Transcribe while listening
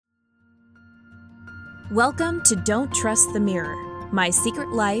Welcome to Don't Trust the Mirror, My Secret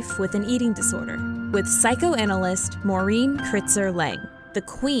Life with an Eating Disorder, with psychoanalyst Maureen Kritzer-Lange, the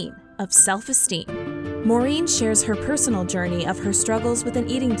queen of self-esteem. Maureen shares her personal journey of her struggles with an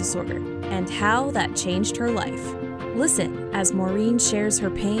eating disorder and how that changed her life. Listen as Maureen shares her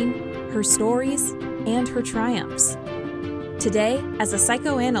pain, her stories, and her triumphs. Today, as a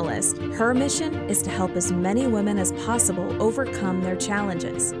psychoanalyst, her mission is to help as many women as possible overcome their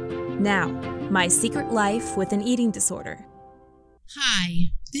challenges. Now, My Secret Life with an Eating Disorder.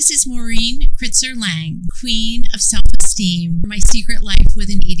 Hi, this is Maureen Kritzer-Lange, Queen of Self-Esteem, My Secret Life with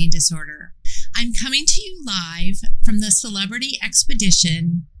an Eating Disorder. I'm coming to you live from the Celebrity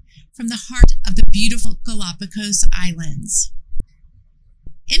Expedition from the heart of the beautiful Galapagos Islands.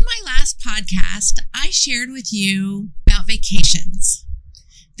 In my last podcast, I shared with you about vacations.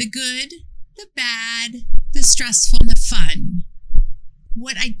 The good, the bad, the stressful, and the fun.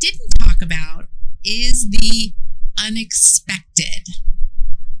 What I didn't talk about is the unexpected,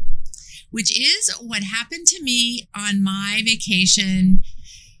 which is what happened to me on my vacation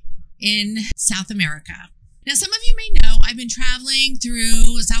in South America. Now, some of you may know I've been traveling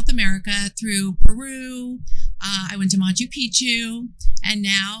through South America, through Peru. I went to Machu Picchu, and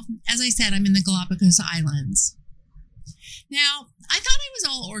now, as I said, I'm in the Galapagos Islands. Now, I thought I was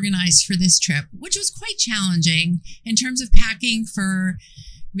all organized for this trip, which was quite challenging in terms of packing for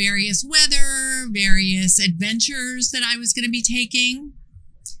various weather, various adventures that I was going to be taking.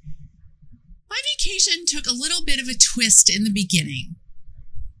 My vacation took a little bit of a twist in the beginning.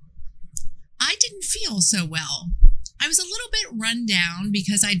 I didn't feel so well. I was a little bit run down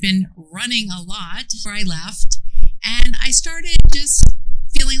because I'd been running a lot before I left, and I started just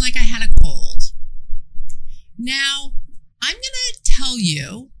feeling like I had a cold. Now, I'm going to tell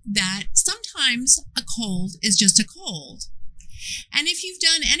you that sometimes a cold is just a cold. And if you've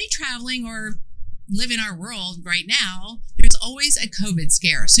done any traveling or live in our world right now, there's always a COVID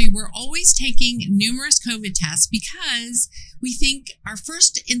scare. So we're always taking numerous COVID tests because we think our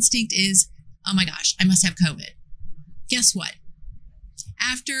first instinct is, oh my gosh, I must have COVID. Guess what?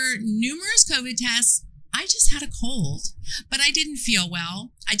 After numerous COVID tests, I just had a cold, but I didn't feel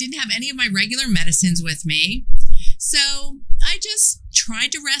well. I didn't have any of my regular medicines with me. So I just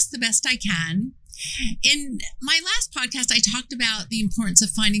tried to rest the best I can. In my last podcast, I talked about the importance of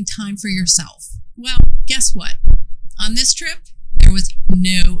finding time for yourself. Well, guess what? On this trip, there was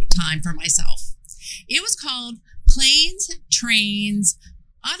no time for myself. It was called planes, trains,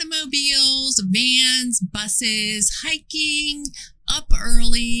 automobiles, vans, buses, hiking, up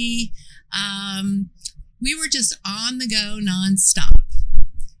early. We were just on the go nonstop.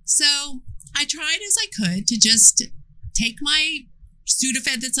 So I tried as I could to just take my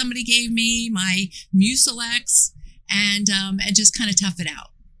Sudafed that somebody gave me, my Mucilex, and just kind of tough it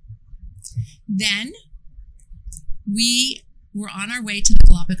out. Then we were on our way to the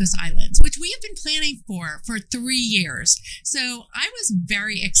Galapagos Islands, which we have been planning for 3 years. So I was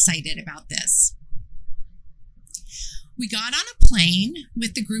very excited about this. We got on a plane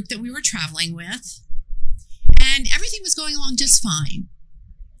with the group that we were traveling with, and everything was going along just fine.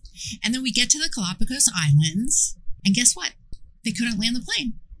 And then we get to the Galapagos Islands, and guess what? They couldn't land the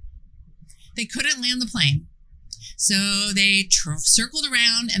plane. They couldn't land the plane. So they circled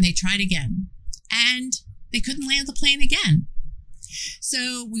around and they tried again. And they couldn't land the plane again.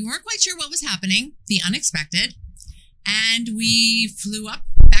 So we weren't quite sure what was happening, the unexpected. And we flew up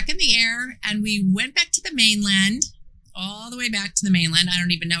back in the air and we went back to the mainland, all the way back to the mainland. I don't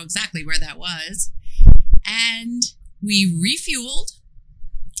even know exactly where that was. And we refueled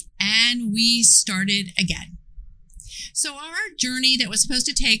and we started again. So our journey that was supposed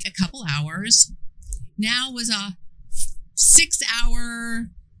to take a couple hours now was a 6-hour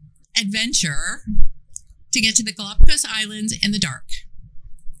adventure to get to the Galapagos Islands in the dark,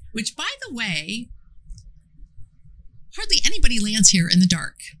 which, by the way, hardly anybody lands here in the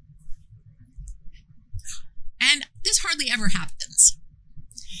dark. And this hardly ever happens.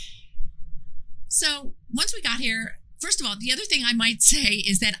 So once we got here, first of all, the other thing I might say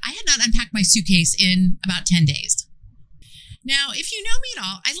is that I had not unpacked my suitcase in about 10 days. Now, if you know me at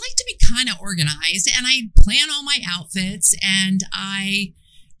all, I like to be kind of organized and I plan all my outfits and I'm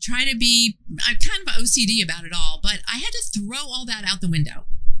kind of OCD about it all, but I had to throw all that out the window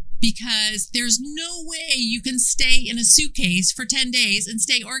because there's no way you can stay in a suitcase for 10 days and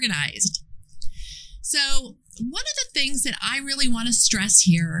stay organized. So one of the things that I really want to stress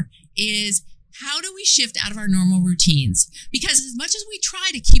here is, how do we shift out of our normal routines? Because as much as we try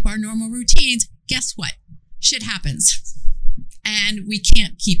to keep our normal routines, guess what? Shit happens. And we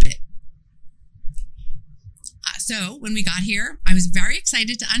can't keep it. So when we got here, I was very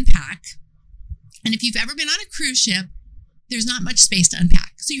excited to unpack. And if you've ever been on a cruise ship, there's not much space to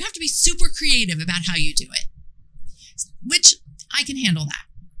unpack. So you have to be super creative about how you do it, which I can handle that.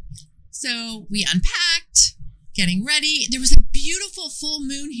 So we unpacked, getting ready. There was a beautiful full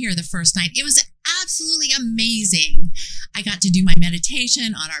moon here the first night. It was absolutely amazing. I got to do my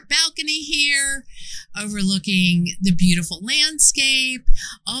meditation on our balcony here, overlooking the beautiful landscape.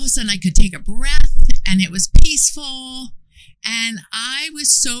 All of a sudden I could take a breath and it was peaceful. And I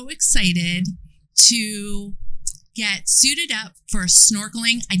was so excited to get suited up for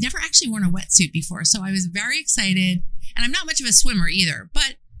snorkeling. I'd never actually worn a wetsuit before, so I was very excited. And I'm not much of a swimmer either,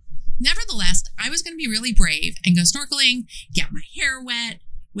 but nevertheless, I was going to be really brave and go snorkeling, get my hair wet,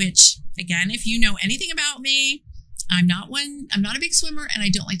 which, again, if you know anything about me, I'm not a big swimmer and I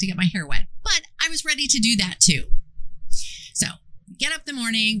don't like to get my hair wet, but I was ready to do that too. So we get up in the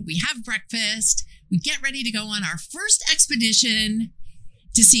morning, we have breakfast, we get ready to go on our first expedition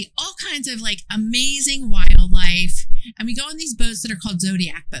to see all kinds of like amazing wildlife. And we go on these boats that are called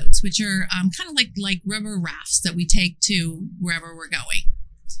Zodiac boats, which are kind of like rubber rafts that we take to wherever we're going.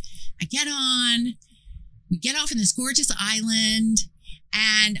 I get on, we get off in this gorgeous island,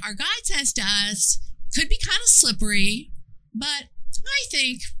 and our guide says to us, could be kind of slippery, but I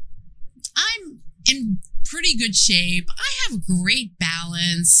think I'm in pretty good shape. I have great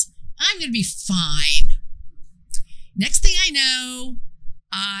balance. I'm going to be fine. Next thing I know,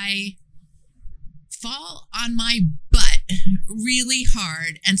 I fall on my butt really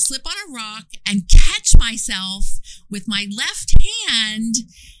hard and slip on a rock and catch myself with my left hand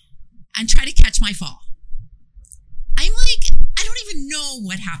and try to catch my fall. I'm like, I don't even know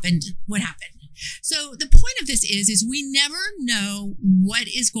what happened. So the point of this is we never know what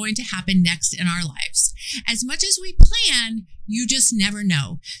is going to happen next in our lives. As much as we plan, you just never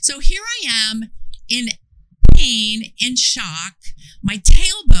know. So here I am in pain, in shock. My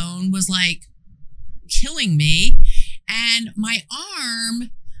tailbone was like killing me. And my arm,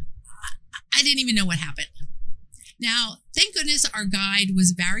 I didn't even know what happened. Now, thank goodness our guide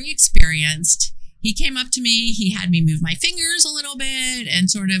was very experienced. He came up to me, he had me move my fingers a little bit and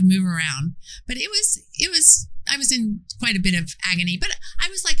sort of move around. But I was in quite a bit of agony, but I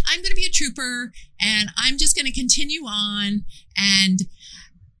was like, I'm going to be a trooper and I'm just going to continue on. And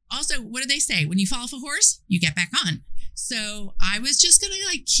also, what do they say? When you fall off a horse, you get back on. So I was just going to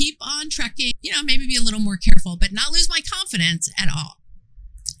like keep on trekking, maybe be a little more careful, but not lose my confidence at all.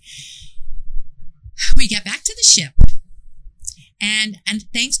 We get back to the ship, and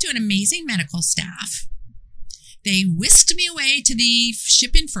thanks to an amazing medical staff, they whisked me away to the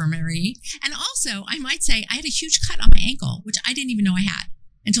ship infirmary. And also, I might say, I had a huge cut on my ankle, which I didn't even know I had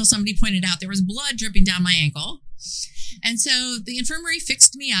until somebody pointed out there was blood dripping down my ankle. And so the infirmary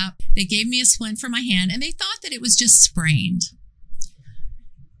fixed me up. They gave me a splint for my hand, and they thought that it was just sprained.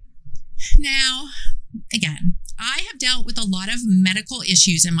 Now, again, I have dealt with a lot of medical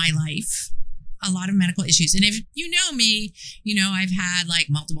issues in my life. A lot of medical issues. And if you know me, I've had like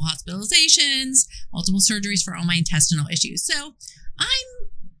multiple hospitalizations, multiple surgeries for all my intestinal issues. So I'm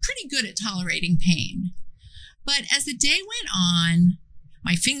pretty good at tolerating pain. But as the day went on,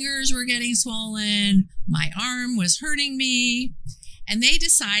 my fingers were getting swollen, my arm was hurting me, and they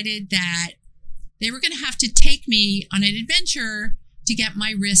decided that they were going to have to take me on an adventure to get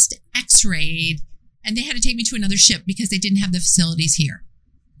my wrist x-rayed, and they had to take me to another ship because they didn't have the facilities here.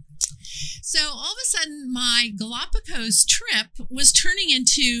 So all of a sudden, my Galapagos trip was turning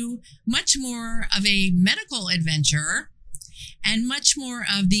into much more of a medical adventure and much more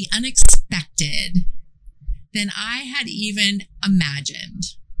of the unexpected than I had even imagined.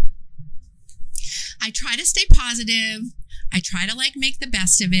 I try to stay positive. I try to make the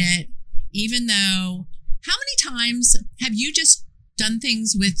best of it, even though, how many times have you just done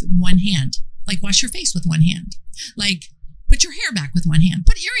things with one hand? Like wash your face with one hand, like put your hair back with one hand,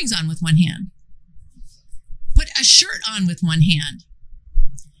 put earrings on with one hand, put a shirt on with one hand.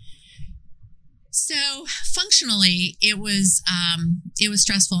 So functionally, it was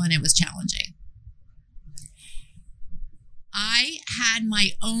stressful and it was challenging. I had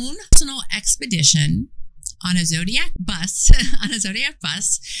my own personal expedition on a Zodiac bus, on a Zodiac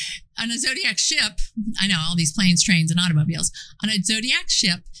ship. I know, all these planes, trains, and automobiles. On a Zodiac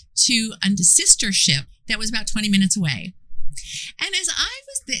ship to a sister ship that was about 20 minutes away. And as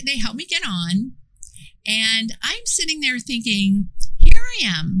they helped me get on, and I'm sitting there thinking, here I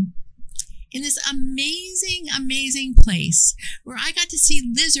am in this amazing, amazing place where I got to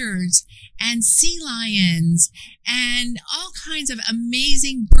see lizards and sea lions and all kinds of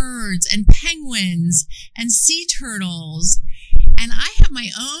amazing birds and penguins and sea turtles. And I have my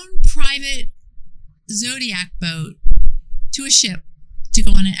own private Zodiac boat to a ship to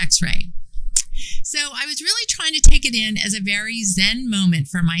go on an x-ray. So I was really trying to take it in as a very zen moment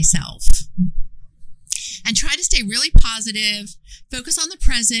for myself and try to stay really positive, focus on the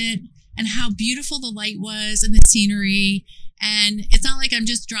present and how beautiful the light was and the scenery. And it's not like I'm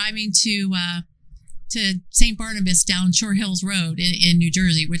just driving to St. Barnabas down Shore Hills Road in New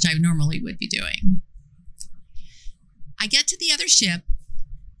Jersey, which I normally would be doing. I get to the other ship.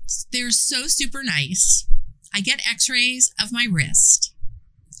 They're so super nice. I get x-rays of my wrist.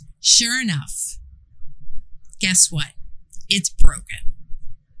 Sure enough, guess what? It's broken.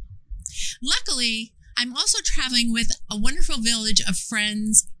 Luckily, I'm also traveling with a wonderful village of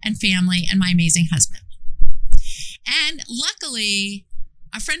friends and family and my amazing husband. And luckily,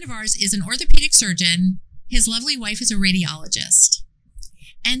 a friend of ours is an orthopedic surgeon. His lovely wife is a radiologist.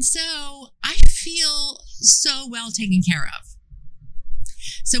 And so I feel so well taken care of.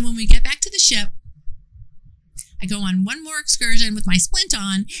 So when we get back to the ship, I go on one more excursion with my splint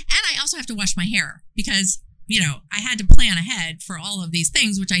on, and I also have to wash my hair because, I had to plan ahead for all of these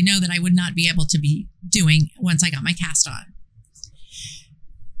things, which I know that I would not be able to be doing once I got my cast on.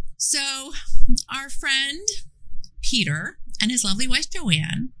 So our friend Peter and his lovely wife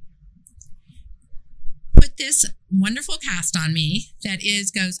Joanne put this wonderful cast on me that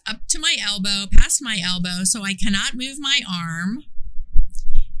goes up to my elbow, past my elbow, so I cannot move my arm.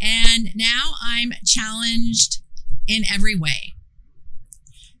 And now I'm challenged in every way.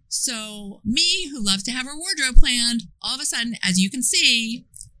 So me, who loves to have her wardrobe planned, all of a sudden, as you can see,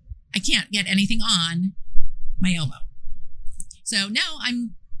 I can't get anything on my elbow. So now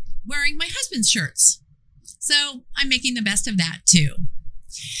I'm wearing my husband's shirts. So I'm making the best of that too.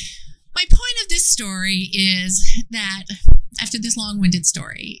 My point of this story is that, after this long-winded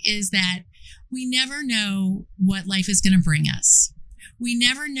story, is that we never know what life is going to bring us. We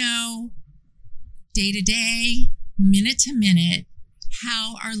never know day to day, minute to minute,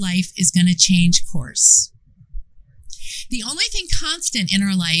 how our life is going to change course. The only thing constant in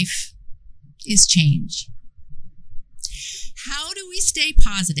our life is change. How do we stay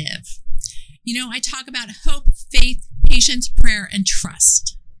positive? I talk about hope, faith, patience, prayer, and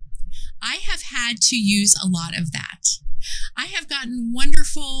trust. I have had to use a lot of that. I have gotten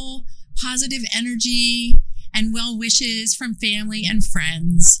wonderful, positive energy and well wishes from family and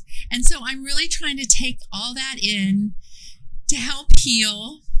friends. And so I'm really trying to take all that in to help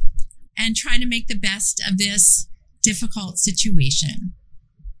heal and try to make the best of this difficult situation.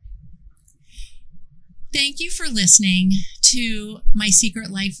 Thank you for listening to My Secret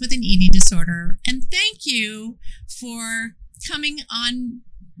Life with an Eating Disorder. And thank you for coming on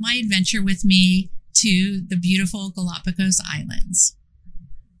my adventure with me to the beautiful Galapagos Islands.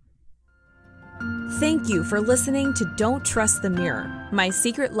 Thank you for listening to Don't Trust the Mirror, My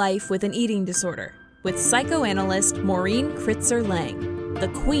Secret Life with an Eating Disorder, with psychoanalyst Maureen Kritzer-Lange, the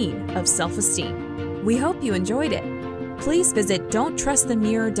queen of self-esteem. We hope you enjoyed it. Please visit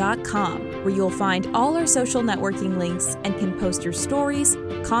don'ttrustthemirror.com, where you'll find all our social networking links and can post your stories,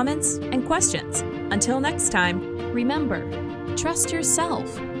 comments, and questions. Until next time, remember, trust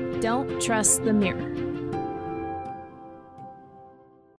yourself. Don't trust the mirror.